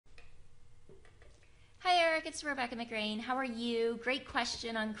Eric, it's Rebecca McGrane. How are you? Great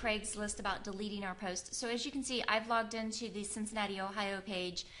question on Craigslist about deleting our post. So as you can see, I've logged into the Cincinnati, Ohio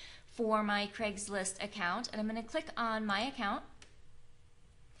page for my Craigslist account, and I'm going to click on my account.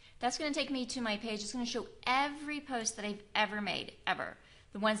 That's going to take me to my page. It's going to show every post that I've ever made, ever.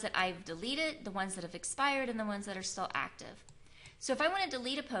 The ones that I've deleted, the ones that have expired, and the ones that are still active. So if I want to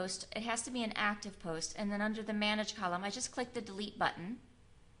delete a post, it has to be an active post, and then under the Manage column, I just click the Delete button.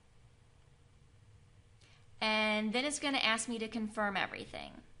 And then it's going to ask me to confirm everything.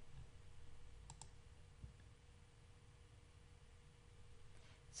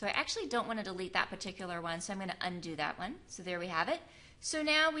 So I actually don't want to delete that particular one, so I'm going to undo that one. So there we have it. So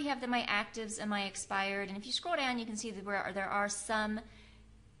now we have my actives and my expired, and if you scroll down you can see that there are some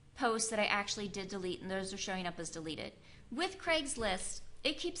posts that I actually did delete, and those are showing up as deleted. With Craigslist,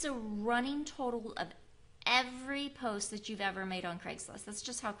 it keeps a running total of every post that you've ever made on Craigslist. That's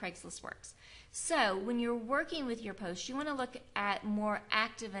just how Craigslist works. So when you're working with your posts, you want to look at more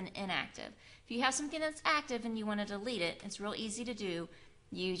active and inactive. If you have something that's active and you want to delete it, it's real easy to do.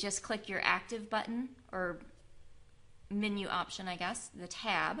 You just click your active button, or menu option, I guess, the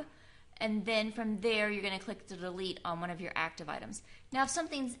tab, and then from there you're going to click to delete on one of your active items. Now if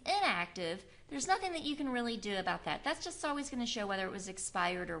something's inactive, there's nothing that you can really do about that. That's just always going to show whether it was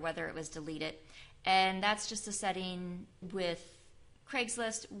expired or whether it was deleted, and that's just a setting with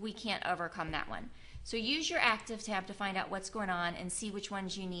Craigslist. We can't overcome that one. So use your active tab to find out what's going on and see which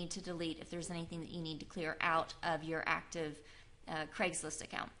ones you need to delete if there's anything that you need to clear out of your active Craigslist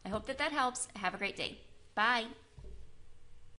account. I hope that helps. Have a great day. Bye.